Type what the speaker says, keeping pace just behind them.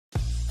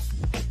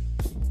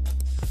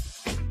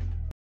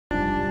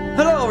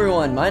Hello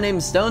everyone, my name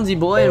is Stonesy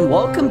Boy and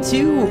welcome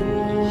to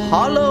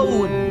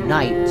Hollow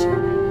Knight.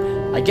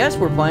 I guess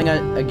we're playing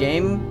a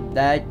game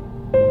that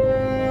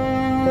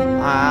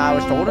I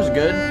was told is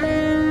good.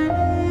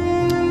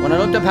 When I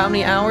looked up how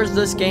many hours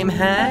this game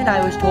had,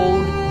 I was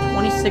told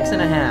 26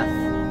 and a half.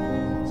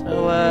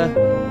 So,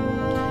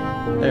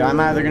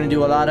 I'm either going to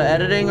do a lot of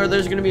editing or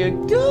there's going to be a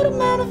good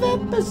amount of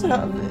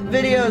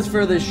videos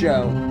for this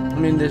show. I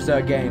mean, this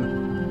game.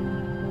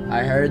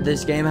 I heard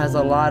this game has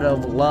a lot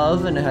of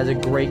love and it has a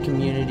great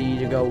community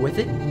to go with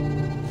it.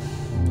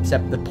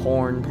 Except the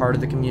porn part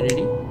of the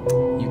community.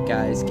 You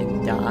guys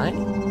can die.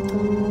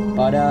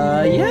 But,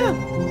 yeah.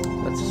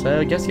 Let's,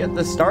 I guess, get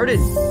this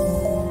started.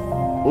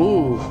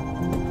 Ooh.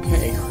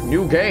 Okay.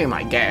 New game,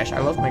 I guess. I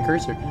love my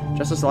cursor.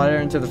 Just a slider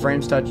until the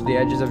frames touch the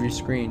edges of your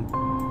screen.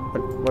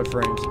 What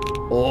frames?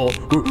 Oh.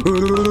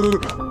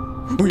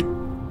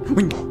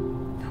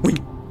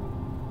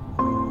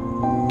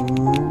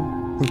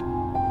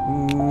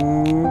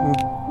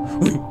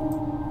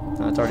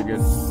 That's already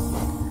good.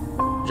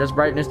 Just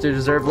brightness to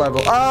deserve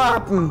level.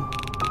 Ah!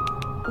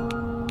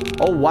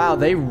 Oh wow,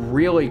 they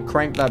really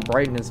cranked that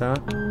brightness, huh?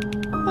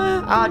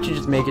 I'll actually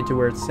just make it to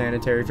where it's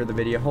sanitary for the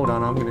video. Hold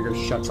on, I'm gonna go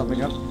shut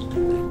something up.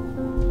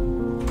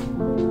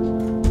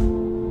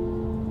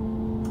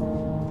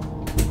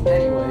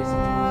 Anyways,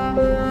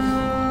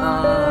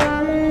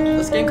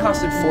 this game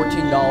costed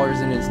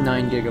 $14 and it's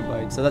 9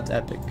 gigabytes, so that's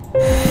epic.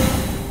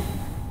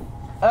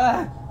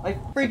 My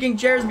freaking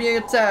chair's being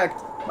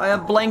attacked by a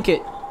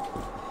blanket.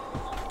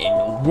 In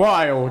the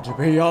wild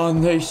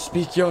beyond they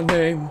speak your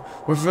name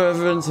with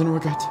reverence and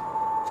regret.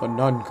 For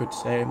none could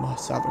say my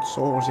savage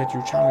souls yet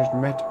you challenged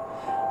met.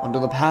 Under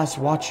the past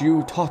watch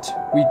you taught,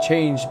 we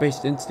changed,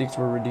 based instincts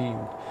were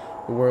redeemed.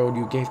 The world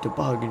you gave to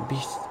bug and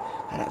beast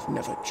that I've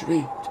never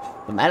dreamed.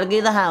 From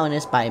Alligator the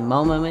Howlness by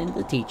Moman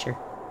the Teacher.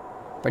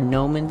 For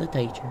Noman the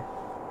Teacher.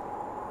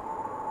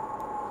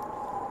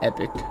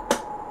 Epic.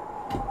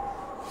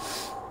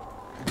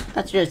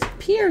 That's just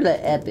purely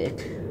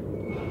epic.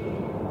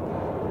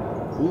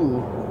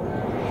 Ooh.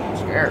 I'm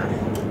scared.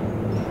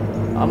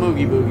 I'm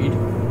oogie boogied.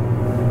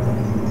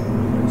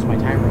 It's my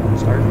timer to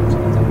start. So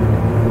that's up.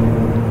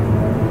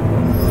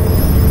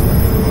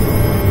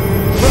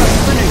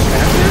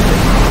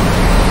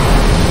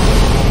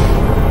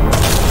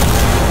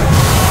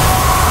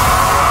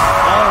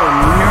 Oh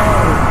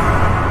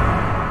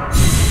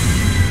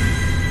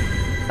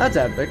no! That's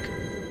epic.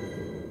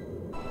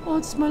 Oh,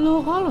 it's my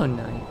little Hollow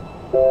Knight.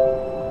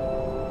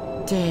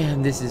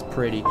 Damn, this is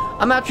pretty.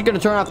 I'm actually gonna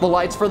turn off the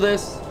lights for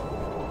this.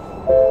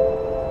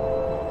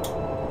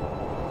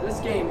 This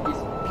game is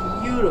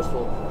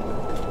beautiful.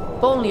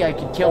 If only I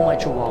could kill my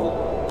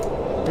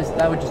chihuahua.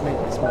 That would just make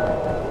this more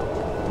epic.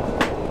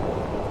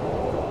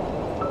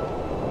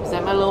 Is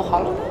that my little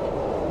Hollow Knight?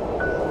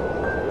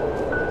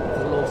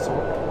 The little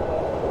sword.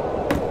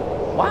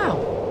 Wow.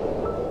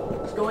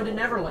 He's going to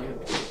Neverland.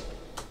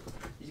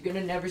 He's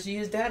gonna never see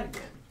his dad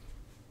again.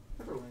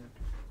 Neverland.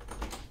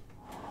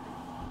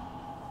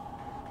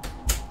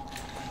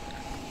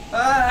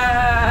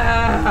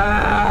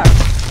 Ah!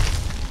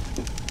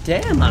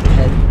 Damn, I'm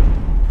heavy.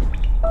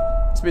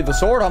 Must be the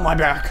sword on my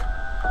back.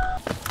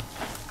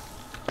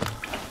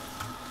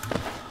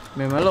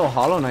 Man, my little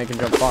Hollow Knight can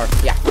jump far.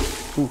 Yeah.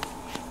 Ooh,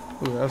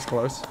 that was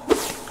close.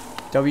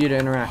 W to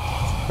interact.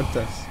 What's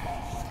this?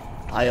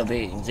 Higher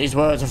beings, these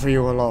words are for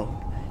you alone.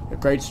 Your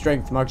great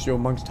strength marks you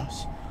amongst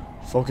us.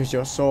 Focus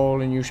your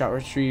soul and you shall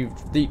retrieve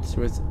feats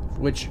with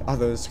which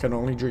others can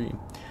only dream.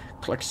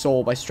 Collect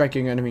soul by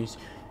striking enemies.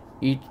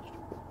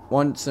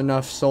 Once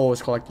enough soul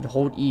is collected,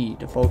 hold E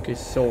to focus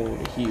soul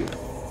to heal.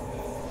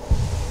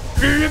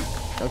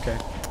 Okay,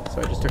 so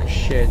I just took a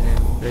shit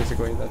and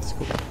basically that's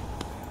cool.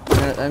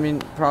 I mean,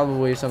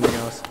 probably something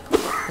else.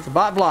 It's a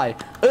bot fly.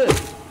 Ugh!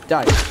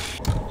 Die.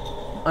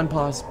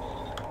 Unpause.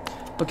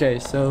 Okay,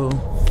 so...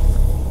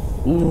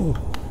 Ooh,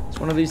 it's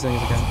one of these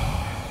things again.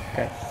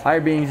 Okay,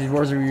 higher beings, these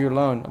words are you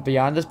alone.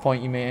 Beyond this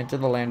point, you may enter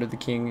the land of the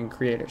king and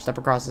creator. Step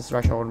across this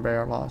threshold and bear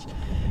our laws.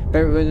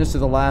 Bear witness to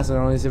the last and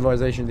only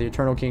civilization, the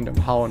eternal kingdom,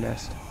 Hollow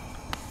Nest.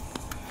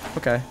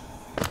 Okay.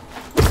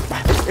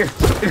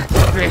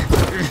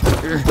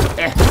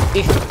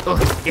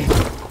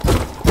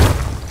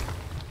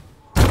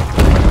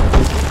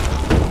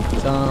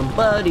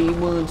 Somebody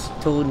once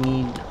told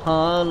me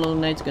Hollow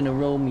Knight's gonna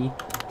roll me.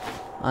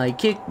 I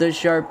kicked the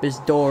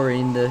sharpest door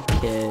in the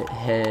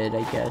head,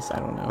 I guess. I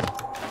don't know.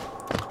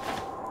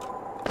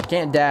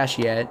 Can't dash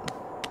yet.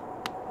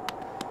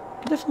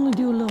 Definitely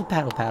do a little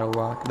paddle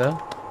rock though.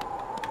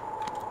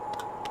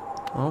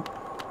 Oh,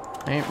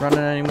 I ain't running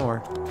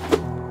anymore.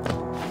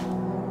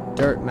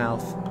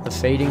 Dirtmouth, the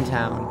fading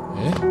town.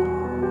 Eh?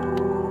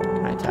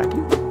 Can I attack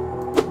you?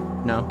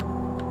 No.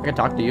 I can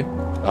talk to you.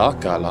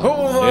 Akala.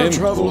 Oh, there,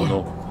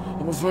 traveler.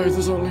 I'm afraid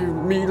there's only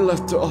me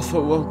left to offer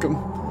welcome.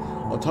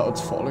 Our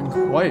town's falling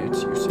quiet,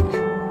 you see.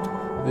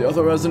 The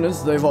other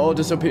residents, they've all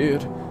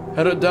disappeared.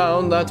 Headed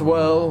down that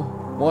well,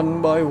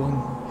 one by one,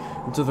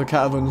 into the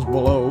caverns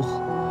below.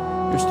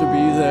 Used to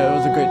be there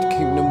was a great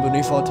kingdom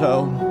beneath our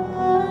town.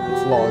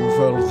 Its long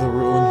fell to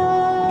ruin.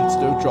 it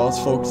still draws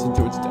folks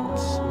into its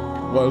depths.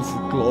 Wealth,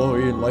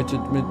 glory,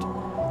 enlightenment.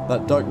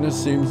 That darkness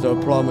seems to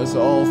promise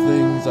all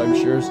things. I'm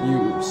sure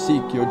you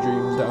seek your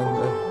dreams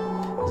down there.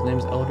 His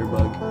name's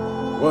Elderbug.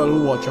 Well,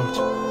 watch out.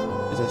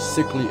 There's a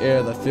sickly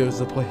air that fills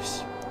the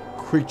place.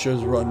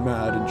 Creatures run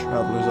mad and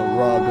travelers are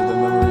robbed of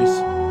their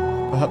memories.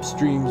 Perhaps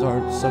dreams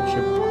aren't such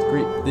a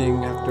great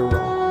thing after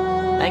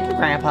all. Thank you,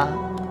 Grandpa.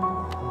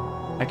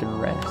 I can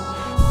rest.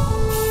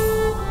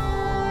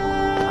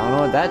 I don't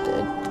know what that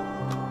did.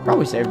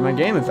 Probably saved my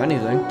game, if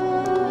anything.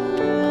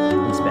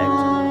 Inspect.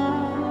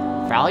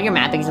 For all your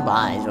mapping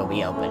supplies will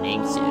be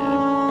opening soon.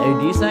 A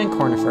decent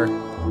conifer.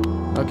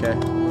 Okay.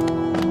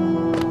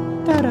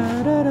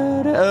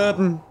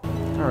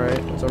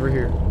 Alright, what's over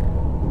here?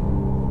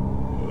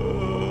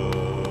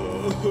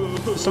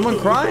 Someone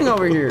crying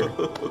over here.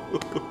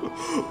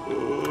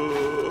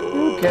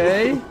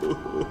 Okay.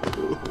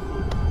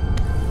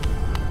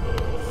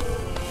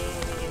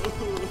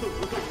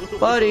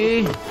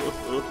 Buddy.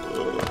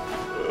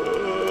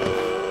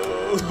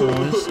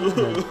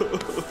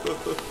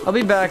 I'll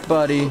be back,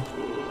 buddy.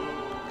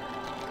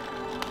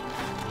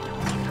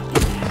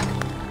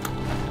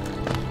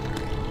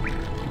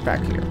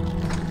 Back here.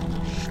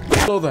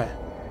 Hello there.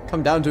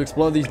 Come down to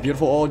explore these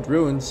beautiful old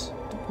ruins.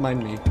 Don't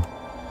mind me.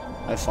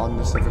 I have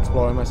fondness of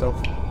exploring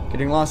myself.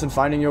 Getting lost and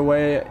finding your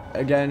way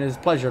again is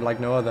pleasure like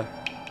no other.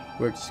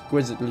 We're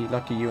exquisitely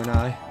lucky, you and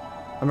I.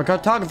 I'm a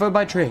cartographer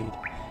by trade,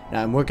 and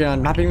I'm working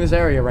on mapping this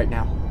area right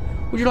now.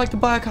 Would you like to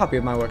buy a copy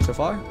of my work so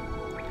far?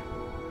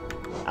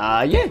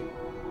 Yeah.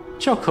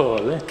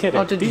 Chocolate,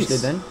 Not interested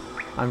then.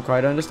 I'm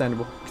quite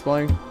understandable.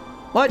 Exploring.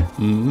 What?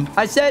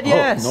 I said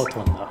yes! Oh, not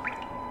one now.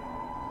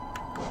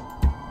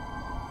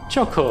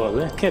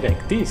 Chocolate,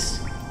 correct this.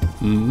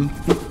 Oh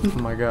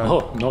my god.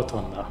 Oh, not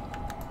one now.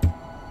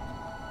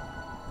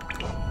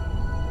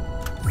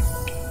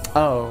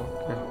 Oh,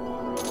 okay.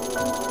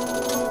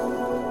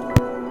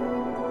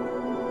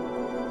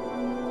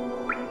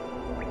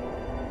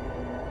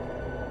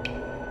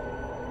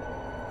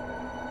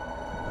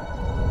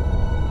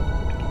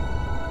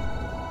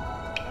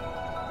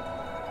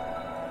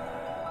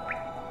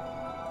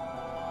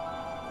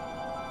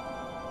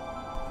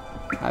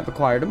 I've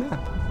acquired a map.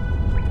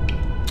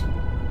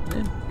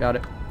 Yeah, got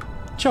it.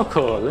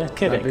 Chocolate, That'd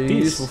correct be a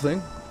this. useful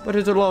thing, but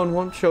it alone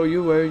won't show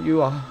you where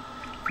you are.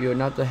 If you are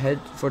not the head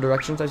for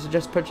directions, I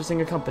suggest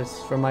purchasing a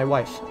compass from my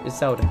wife,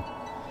 Iselda.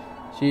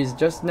 She is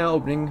just now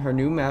opening her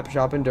new map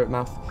shop in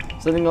Dirtmouth,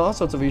 selling all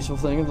sorts of useful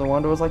things to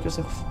wanderers like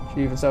yourself.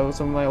 She even sells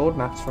some of my old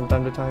maps from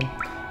time to time.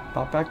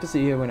 Pop back to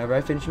see her whenever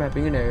I finish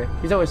mapping an area.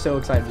 She's always so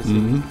excited to see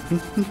me.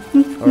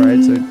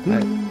 Alright, so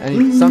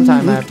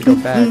sometime I have to go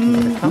back and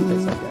get a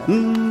compass, I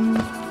guess.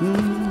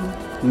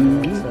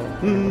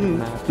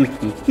 Map.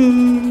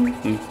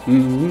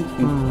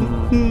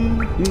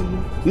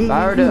 If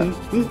I were to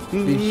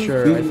be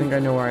sure, I think I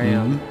know where I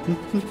am.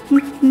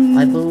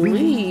 I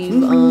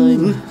believe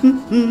I'm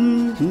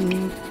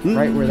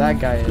right where that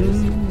guy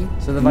is.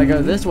 So if I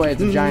go this way,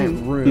 it's a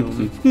giant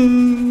room.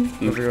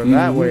 If I go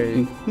that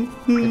way,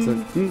 it's a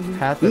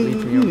path that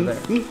leads me over there.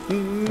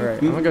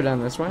 Alright, I'm gonna go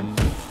down this way.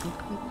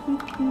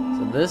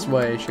 So this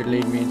way should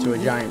lead me into a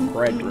giant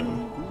bread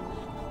room.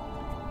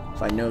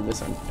 If I know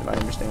this, if I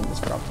understand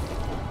this properly.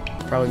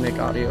 Probably make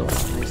audio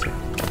nicer.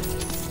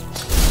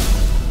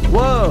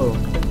 Whoa!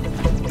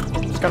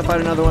 Just gotta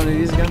fight another one of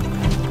these again.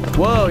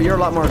 Whoa, you're a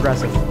lot more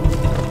aggressive.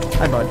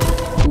 Hi, bud.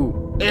 Ooh.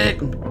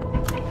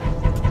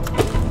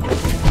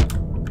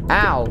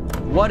 Ow!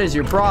 What is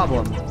your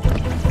problem?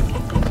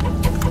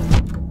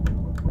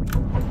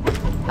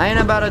 I ain't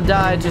about to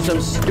die to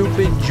some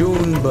stupid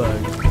June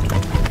bug.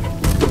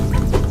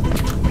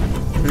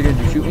 What are you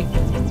gonna do? Shoot me?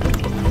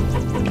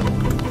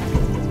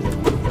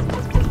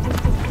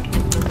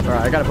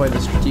 Alright, I gotta play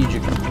this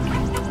strategically.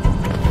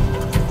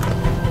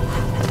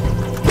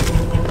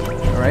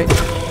 Alright,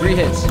 3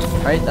 hits.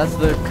 Alright, that's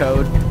the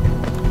code.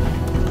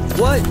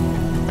 What?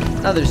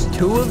 Now there's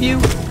 2 of you?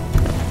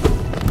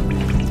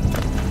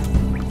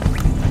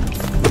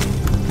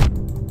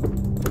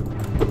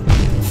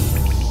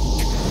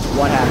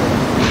 What happened?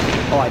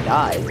 Oh, I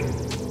died.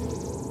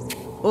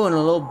 Oh, and a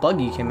little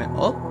buggy came in.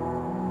 Oh.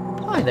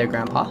 Hi there,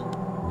 Grandpa.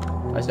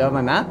 Do I still have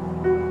my map?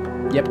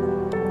 Yep.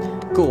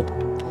 Cool.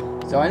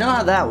 So I know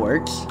how that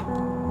works.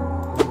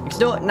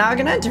 Now I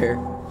can enter.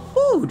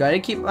 Ooh, did I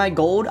keep my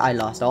gold? I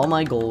lost all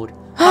my gold.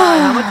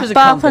 How much was a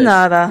compass?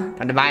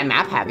 Time to buy a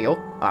map, have you?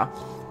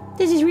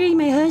 This is really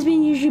my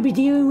husband you should be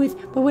dealing with,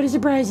 but what a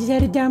surprise, he's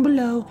headed down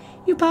below.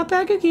 You pop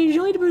back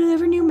occasionally to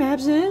deliver new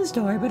maps in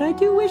store, but I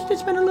do wish to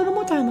spend a little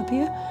more time up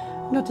here.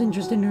 I'm not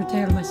interested in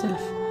retail myself.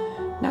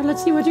 Now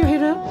let's see what you're here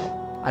to.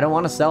 I don't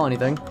want to sell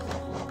anything.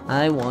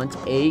 I want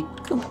a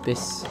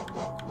compass.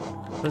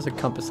 What does a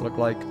compass look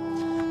like?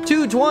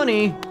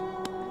 220.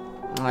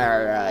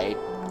 Alright.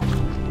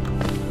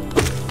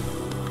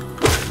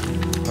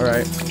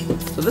 Alright.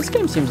 So this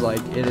game seems like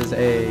it is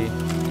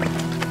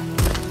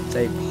it's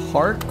a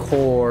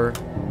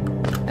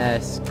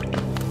parkour-esque.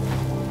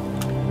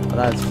 Oh,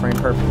 that's frame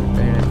perfect,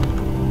 ain't it?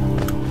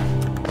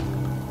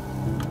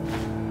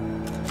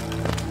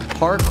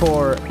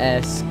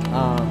 parkour-esque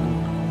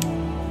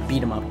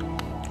beat 'em up.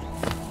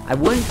 I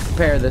wouldn't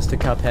compare this to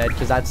Cuphead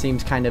because that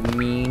seems kind of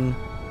mean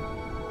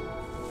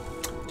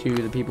to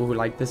the people who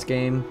like this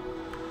game.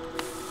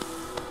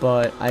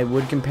 But I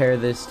would compare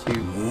this to...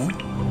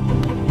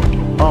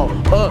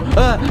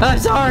 I'm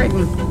sorry!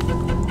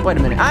 Wait a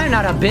minute, I'm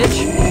not a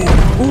bitch!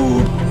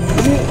 Ooh.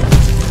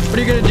 What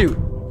are you gonna do?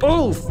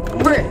 Oh,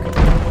 frick!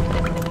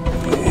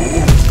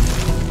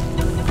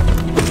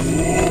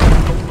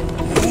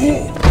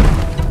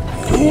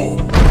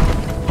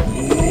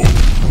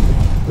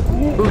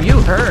 Ooh,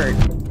 you hurt.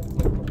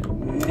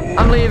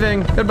 I'm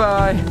leaving.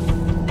 Goodbye.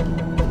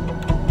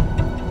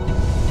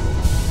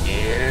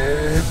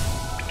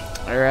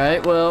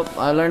 Alright, well,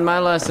 I learned my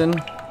lesson.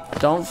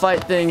 Don't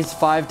fight things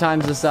 5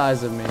 times the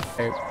size of me.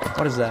 Hey,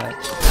 what is that?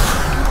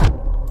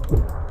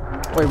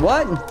 Wait,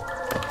 what?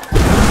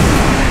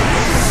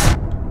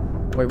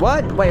 Wait,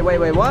 what?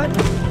 Wait, what?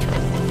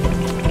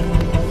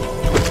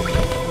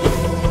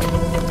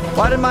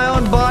 Why did my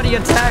own body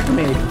attack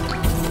me?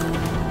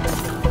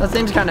 That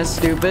seems kind of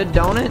stupid,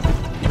 don't it?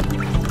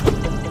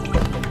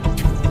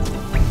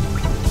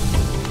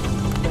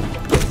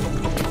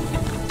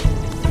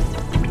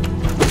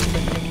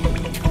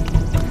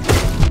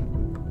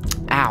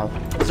 Ow.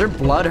 Does their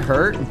blood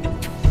hurt?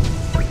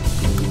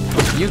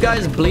 You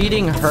guys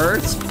bleeding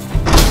hurts?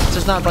 It's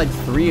just not like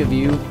 3 of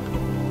you.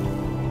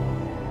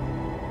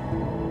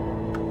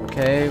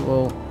 Okay,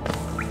 well...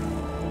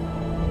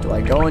 Do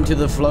I go into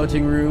the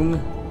floating room?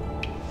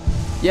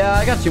 Yeah,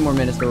 I got 2 more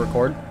minutes to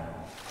record.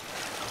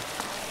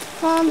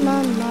 La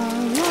la la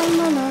la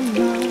la la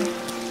la.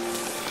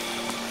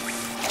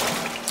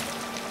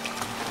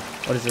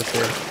 What is this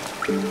here?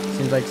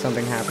 Seems like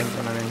something happens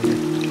when I'm in here.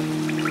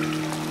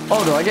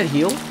 Oh, do I get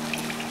healed?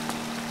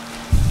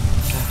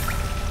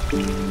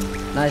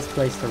 Nice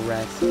place to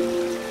rest.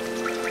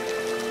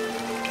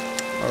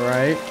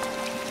 Alright.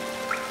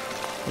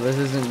 Well, this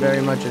isn't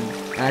very much an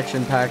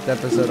action-packed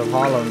episode of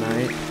Hollow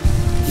Knight.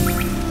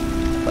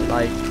 But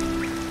like...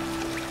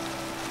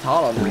 It's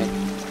Hollow Knight.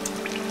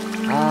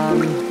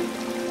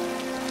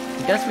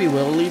 I guess we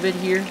will leave it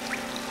here.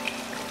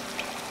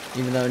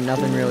 Even though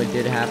nothing really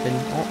did happen.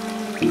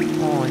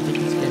 Oh, I think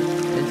he's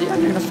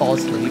gonna fall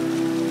asleep.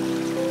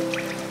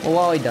 Well,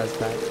 while he does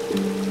that,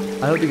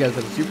 I hope you guys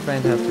have a super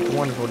fantastic,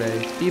 wonderful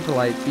day. Be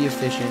polite, be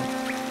efficient.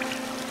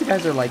 If you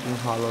guys are liking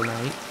Hollow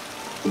Knight,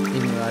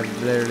 even though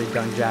I've literally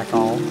done jack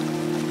all,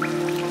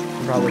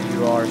 and probably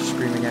you are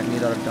screaming at me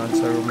that I've done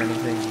so many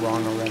things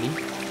wrong already.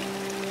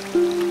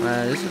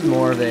 This is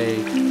more of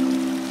a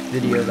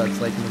video that's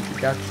like an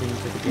introduction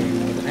to the game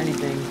more than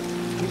anything.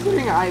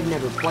 Considering I've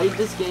never played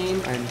this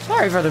game, I'm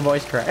sorry for the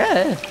voice crack,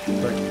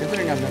 but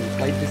considering I've never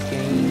played this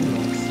game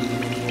and seen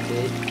any of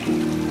it,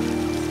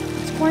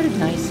 it's quite a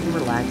nice and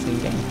relaxing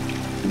game.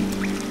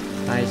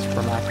 Nice,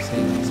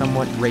 relaxing,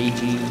 somewhat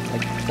ragey.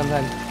 Like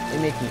sometimes they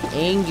make me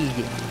angry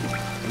games,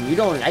 and you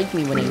don't like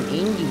me when I'm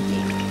angry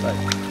games, but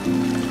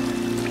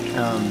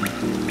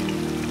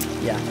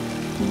yeah,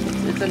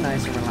 it's a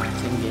nice and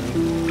relaxing game.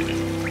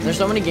 There's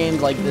so many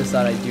games like this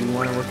that I do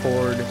want to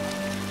record,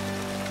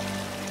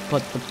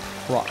 but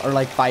or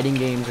like fighting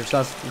games or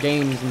stuff,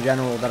 games in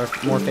general that are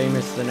more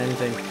famous than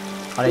anything,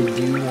 but I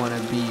do want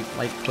to be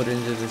like put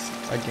into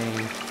a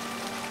game,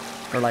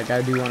 or like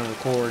I do want to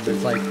record.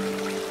 It's like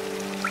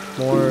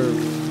more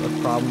of a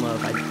problem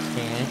of I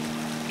can't.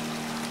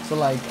 So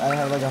like I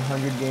have like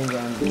 100 games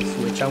on the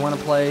Switch I want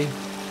to play.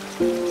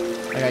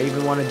 Like I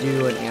even want to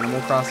do an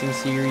Animal Crossing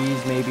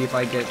series, maybe if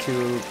I get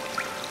to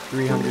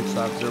 300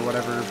 subs or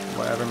whatever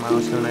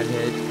milestone I'd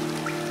hit.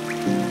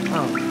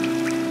 Oh.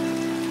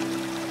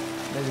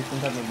 Maybe some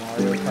type of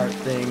Mario Kart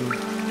thing.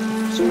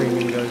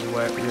 Streaming goes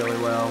really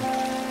well.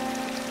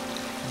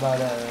 But,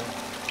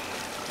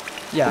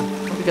 yeah.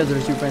 Hope you guys have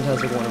a super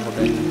fantastic, wonderful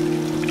day.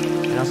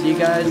 And I'll see you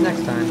guys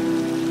next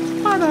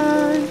time.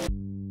 Bye-bye!